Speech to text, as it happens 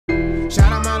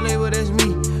Shout out my label, that's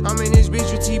me. I'm in this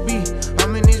bitch with TB.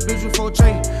 I'm in this bitch with 4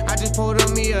 tray. I just pulled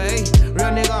on me a A.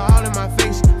 Real nigga all in my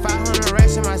face. 500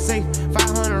 racks in my safe.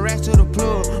 500 racks to the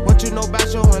plug. What you know about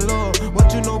showing love?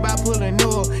 What you know about pulling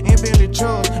up and building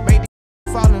trucks? Make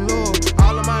these fall in love.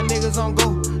 All of my niggas on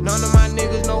go. None of my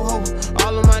niggas no hope.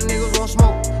 All of my niggas won't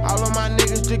smoke. All of my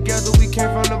niggas together. We came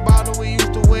from the bottom. We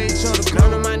used to wear each other.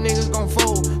 None of my niggas gon'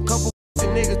 fold. Couple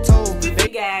niggas told. Hey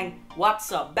gang,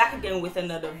 what's up? Back again with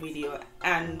another video.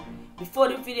 And before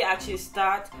the video actually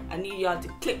starts, I need y'all to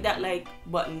click that like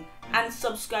button and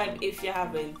subscribe if you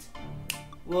haven't.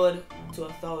 Word to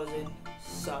 1,000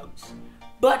 subs.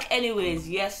 But anyways,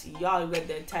 yes, y'all read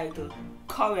the title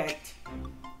correct.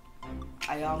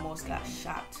 I almost got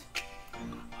shot.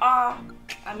 I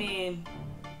mean,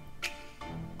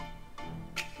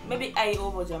 maybe I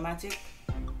over dramatic,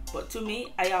 but to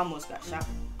me, I almost got shot.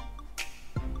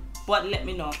 But let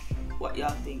me know what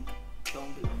y'all think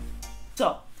down below.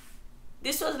 So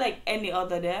this was like any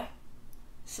other day.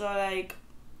 So like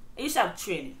I used to have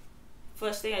training.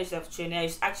 First thing I used to have training, I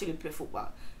used to actually play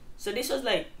football. So this was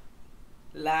like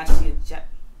last year.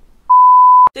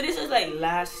 So this was like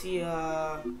last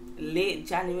year, late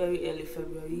January, early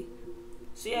February.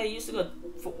 So yeah, I used to go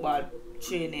football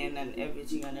training and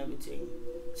everything.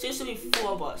 So it used to be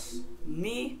 4 of us.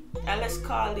 Me, and let's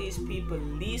call these people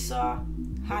Lisa,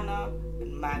 Hannah,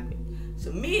 and Margaret.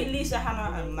 So me, Lisa,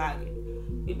 Hannah, and Margaret,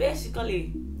 we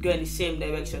basically go in the same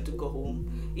direction to go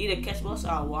home. Either catch bus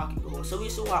or walk and go home. So we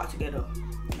used to walk together,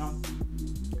 you know.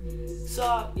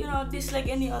 So, you know, this like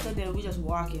any other day, we just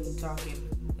walking and talking,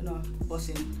 you know,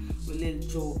 busting with little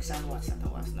jokes and what's not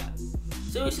and what's not.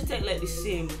 So we used to take like the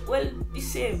same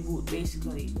route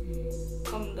basically.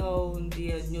 Come down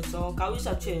the Newtown, cause we used to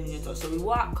have training in Newtown. So we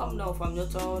come down from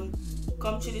Newtown,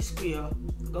 come to the square,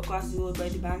 go across the road by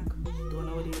the bank, don't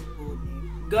know what the road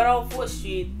name. Go down 4th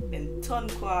Street, then turn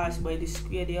across by the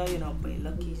square there, you know, by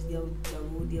Lucky's, the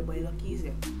road there by Lucky's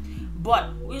there.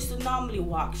 But we used to normally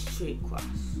walk straight across.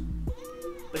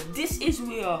 But this is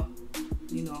where,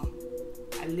 you know,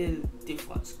 a little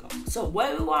difference comes. So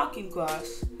while we're walking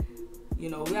across, you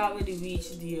know, we already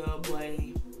reached the by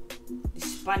the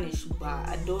Spanish bar.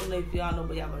 I don't know if y'all know,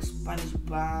 but you have a Spanish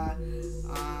bar,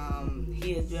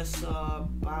 hairdresser,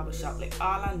 barbershop, like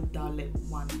all on like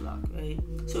 1 block, right?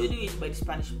 So we do it by the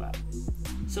Spanish bar.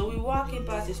 So we walking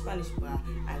past the Spanish bar,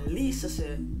 and Lisa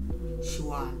said she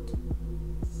want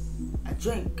a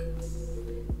drink.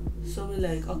 So we're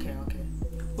like, okay.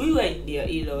 We wait there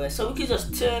either way. So we could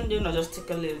just turn, you know, just take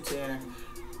a little turn and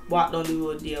walk down the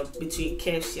road there between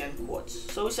KFC and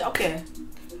Quartz. So we said, okay.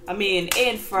 I mean,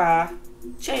 ain't far.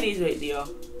 Chinese right there.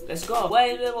 Let's go.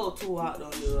 While we're about to walk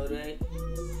down the road, right?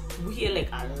 We hear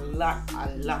like a lot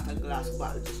of glass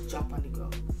bottles just drop on the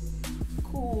ground.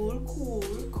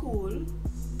 Cool.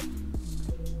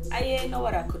 I ain't know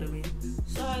what that could have been.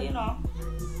 So, you know,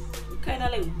 kind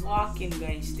of like walking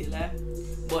going still, eh?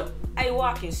 But I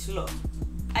walking slow.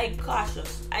 I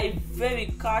cautious. I very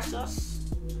cautious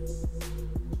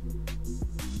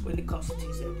when it comes to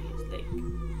things like this. Like,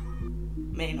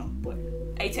 may not, but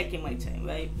I taking my time,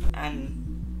 right?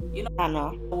 And you know,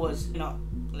 Anna was, you know,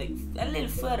 like a little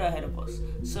further ahead of us.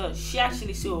 So she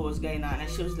actually saw what was going on, and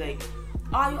she was like,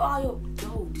 "Are you?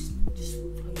 Yo, this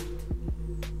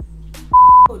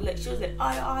like she was like,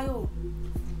 "Are you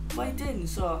fighting?"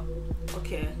 So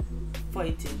okay,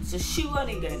 fighting. So she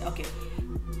running then. Okay,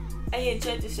 I ain't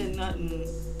trying to say nothing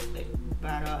like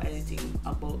bad or anything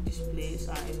about this place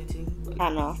or anything. But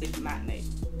Anna, it's mad night.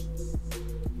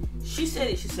 She said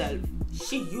it herself.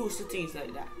 She used to things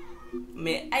like that.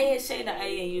 I ain't saying that I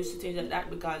ain't used to things like that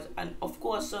because, and of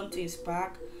course, some things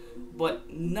spark, but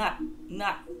not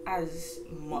as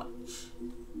much.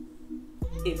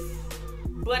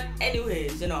 But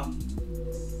anyways, you know.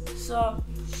 So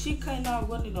she kind of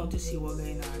running out to see what's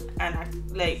going on,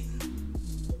 and like,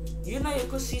 you know, you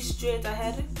could see straight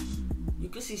ahead.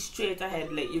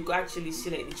 Like you could actually see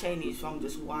like the Chinese from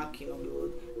just walking on the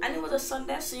road. And it was a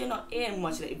Sunday, so you know, ain't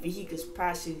much like vehicles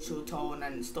passing through town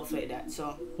and stuff like that.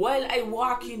 So while I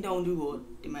walking down the road,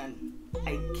 man,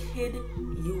 I kid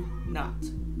you not,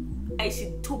 I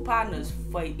see 2 partners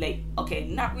fight. Like, okay,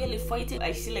 not really fighting.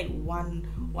 I see like one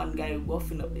guy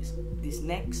roughing up this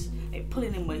necks, like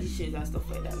pulling him by his shoes and stuff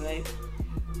like that, right?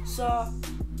 So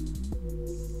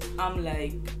I'm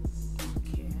like,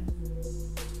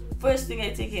 first thing I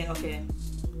thinking, okay,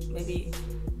 maybe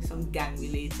some gang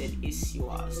related issue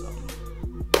or something.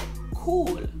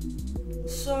 Cool.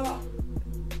 So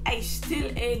I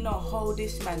still ain't know how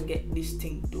this man get this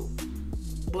thing do.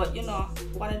 But you know,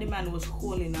 one of the man was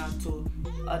holding on to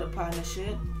other partner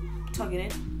shirt, tugging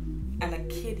it, and I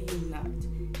kid you not,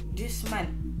 this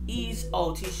man ease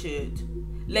out his shirt.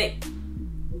 Like,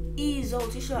 ease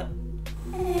out his shirt.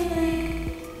 I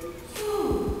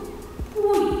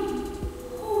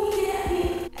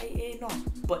ain't know.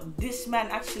 But this man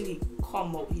actually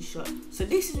come out his shirt. So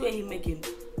this is where he making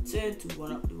turn to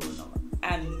run up the road now.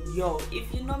 And yo,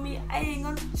 if you know me, I ain't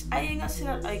gonna say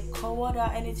that I coward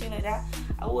or anything like that.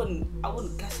 I wouldn't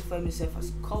classify myself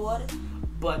as coward,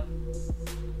 but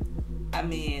I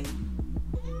mean,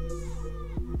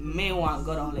 may want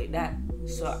go down like that.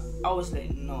 So I was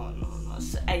like, no.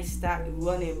 So I start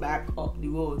running back up the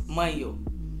road. Mind you,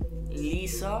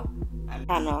 Lisa and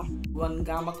Hannah run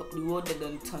back up the road, they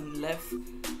done turn left.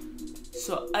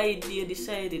 So I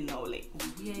decided now, like,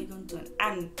 where you gonna turn?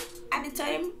 And at the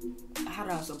time, I had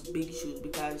on some big shoes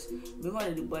because we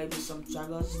wanted to buy me some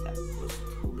joggers that was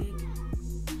too big.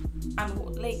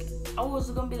 And like, I was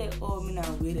gonna be like, oh, I'm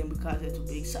not wear them because they're too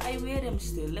big. So I wear them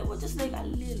still. They were just like a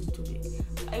little too big.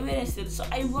 I wear them still. So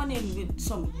I run in with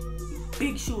some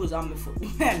big shoes on my foot.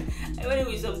 Man, I went in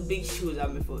with some big shoes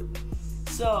on my foot.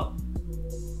 So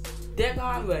they're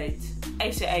going right.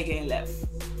 I say I get left.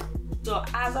 So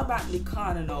as I'm at the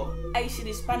corner now, I see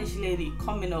the Spanish lady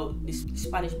coming out the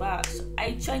Spanish bar. So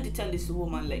I trying to tell this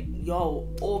woman, like, yo,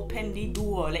 open the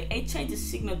door. Like, I trying to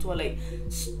signal to her, like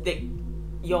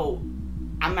yo,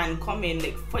 a man coming,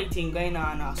 like fighting going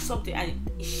on or something. And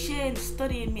she ain't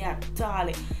studying me at all.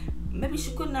 Like, maybe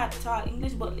she could not talk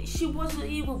English, but like, she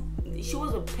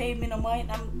wasn't paying me no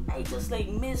mind. And I just like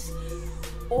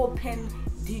open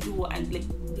the door and like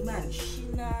the man, she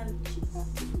not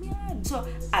take me on. So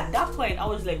at that point I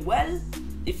was like, well,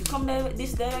 if you come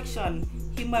this direction,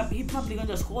 he probably gonna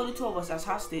just hold the two of us as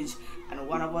hostage, and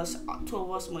two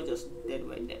of us might just dead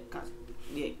right there. Cause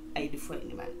yeah, I defend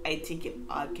the man. I thinking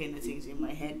all kind of things in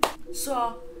my head.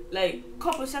 So like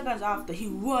couple seconds after, he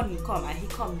come and he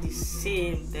come the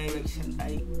same direction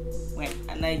I went,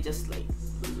 and I just like,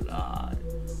 Lord,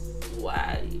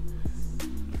 why?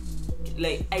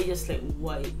 Like I just like,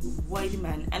 why the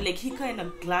man? And like he kind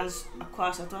of glanced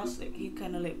across at us, like he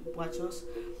kind of like watch us,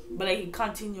 but like he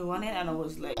continued running, and I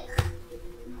was like,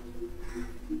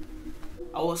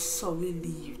 I was so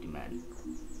relieved, man.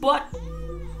 But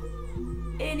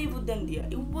ain't even done there.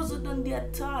 It wasn't done there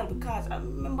at all, because I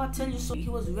remember telling you, so he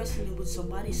was wrestling with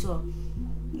somebody. So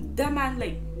that man,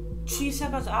 like 3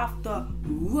 seconds after,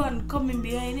 run coming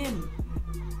behind him,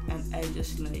 and I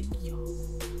just like, yo,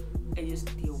 I just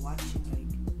there watching,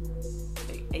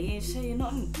 like I ain't saying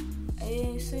nothing. I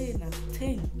ain't saying a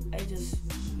thing. I just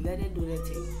let it do their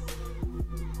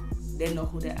thing. They know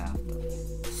who they're after.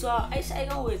 So I say I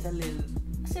gonna wait a little.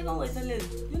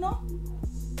 You know,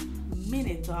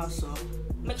 minute or so.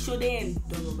 Make sure they ain't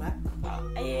double back.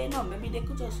 I ain't know. Maybe they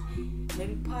could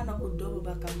maybe partner could double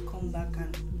back and come back,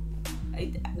 and I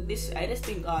just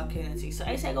think all kind of things. So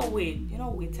I say I gonna wait. You know,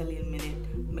 wait a little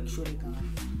minute. Make sure they gone.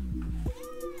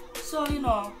 So you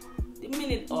know, the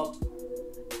minute up,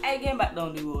 I get back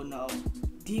down the road now.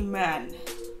 The man.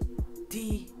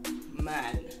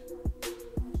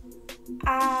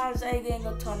 As I get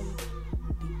to turn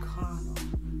the corner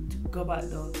to go back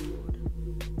down the road,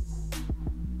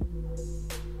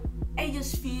 I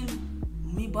just feel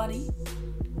me body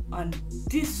on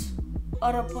this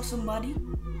other person body,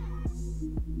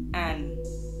 and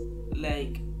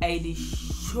like I did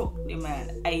shook the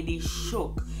man. I did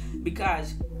shook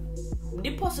because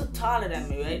the person taller than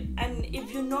me, right? And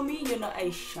if you know me, you know I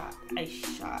shot.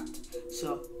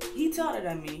 So he taller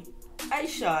than me, I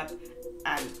shot,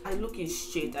 and I looking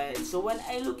straight ahead. So when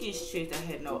I looking straight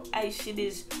ahead now, I see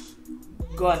this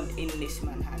gun in this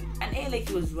man's hand, and ain't like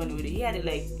he was running with it. He had it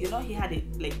like, you know, he had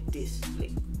it like this,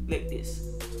 like this,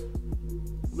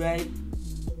 right?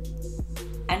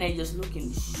 And I just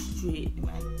looking straight,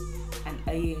 man, and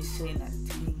I ain't saying a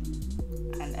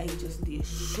thing, and I just did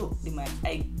shook the man.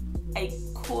 I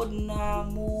could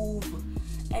not move.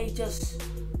 I just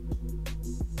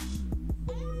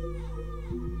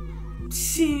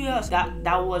serious.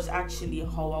 That was actually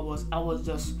how I was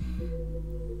just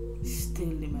still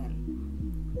the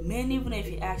man. Man, even if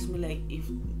he asked me like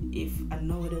if I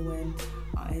know where they went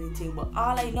or anything, but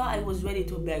all I know, I was ready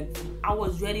to beg. I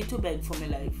was ready to beg for my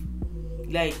life.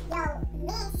 Like, yo,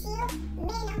 man,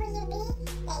 who you be?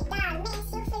 Like, man,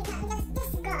 just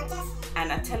go, just.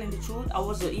 And I'm telling the truth, I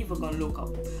wasn't even gonna look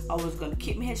up. I was gonna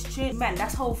keep my head straight. Man,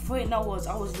 that's how frightened I was.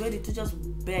 I was ready to just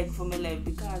beg for my life,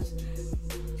 because,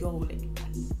 yo, like,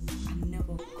 I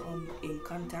never come in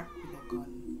contact with a gun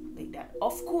like that.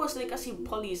 Of course, like, I see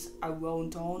police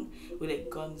around town with like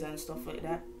guns and stuff like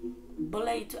that, but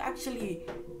like to actually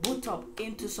boot up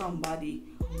into somebody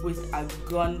with a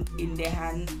gun in their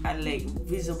hand and like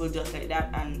visible just like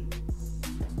that, and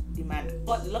the man.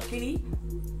 But luckily,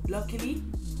 luckily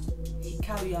he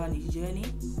carried on his journey,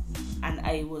 and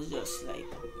I was just like,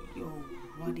 yo,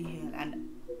 what the hell? And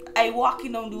I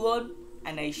walking down the road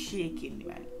and I shaking,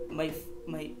 man. I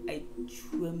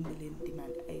trembling,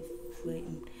 man. I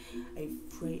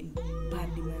frightened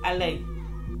badly, man. And like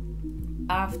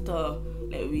after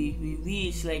like we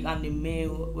reached like on the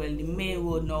main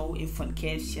road now in front of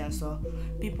KFC and so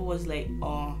people was like,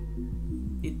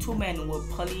 the two men were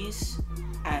police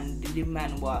and the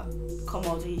man what come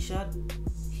out of his shot.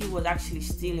 He was actually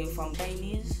stealing from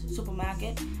Chinese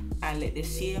supermarket, and like they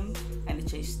see him and they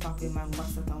try to stop him and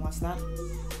what's that.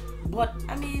 But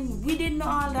I mean, we didn't know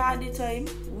all that at the time.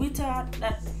 We thought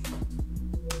that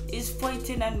it's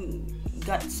fighting and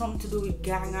got something to do with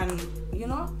gang, and you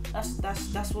know,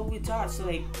 that's what we thought. So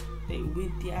like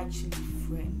we actually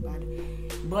friend bad.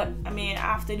 But I mean,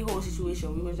 after the whole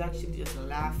situation, we was actually just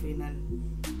laughing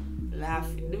and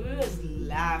laughing. We was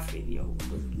laughing, yo.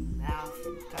 We was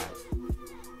laughing because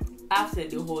after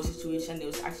the whole situation, it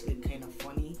was actually kind of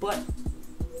funny. But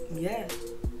yeah,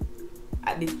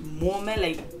 at the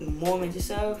moment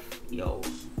yourself, yo,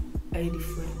 I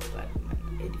different bad, man.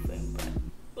 I different bad.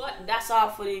 But that's all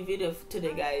for the video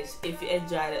today, guys. If you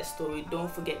enjoyed that story, don't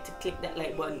forget to click that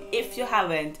like button if you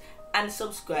haven't, and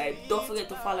subscribe. Don't forget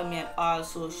to follow me on all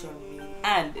social media.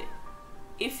 And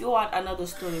if you want another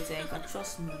story time,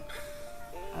 trust me,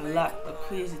 a lot of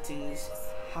crazy things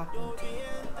happen to me.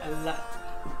 A lot.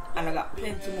 And I got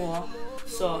plenty more.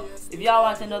 So if y'all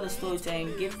want another story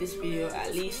time, give this video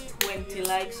at least 20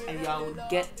 likes and y'all will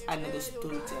get another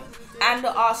story time. And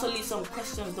also leave some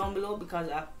questions down below because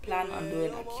I plan on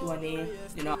doing a Q&A,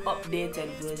 you know, updated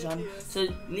version. So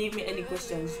leave me any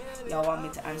questions y'all want me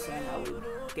to answer and I will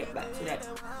get back to that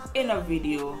in a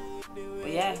video.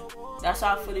 But yeah, that's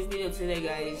all for the video today,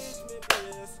 guys.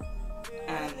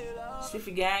 And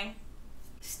Spiffy gang,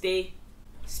 stay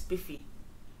spiffy.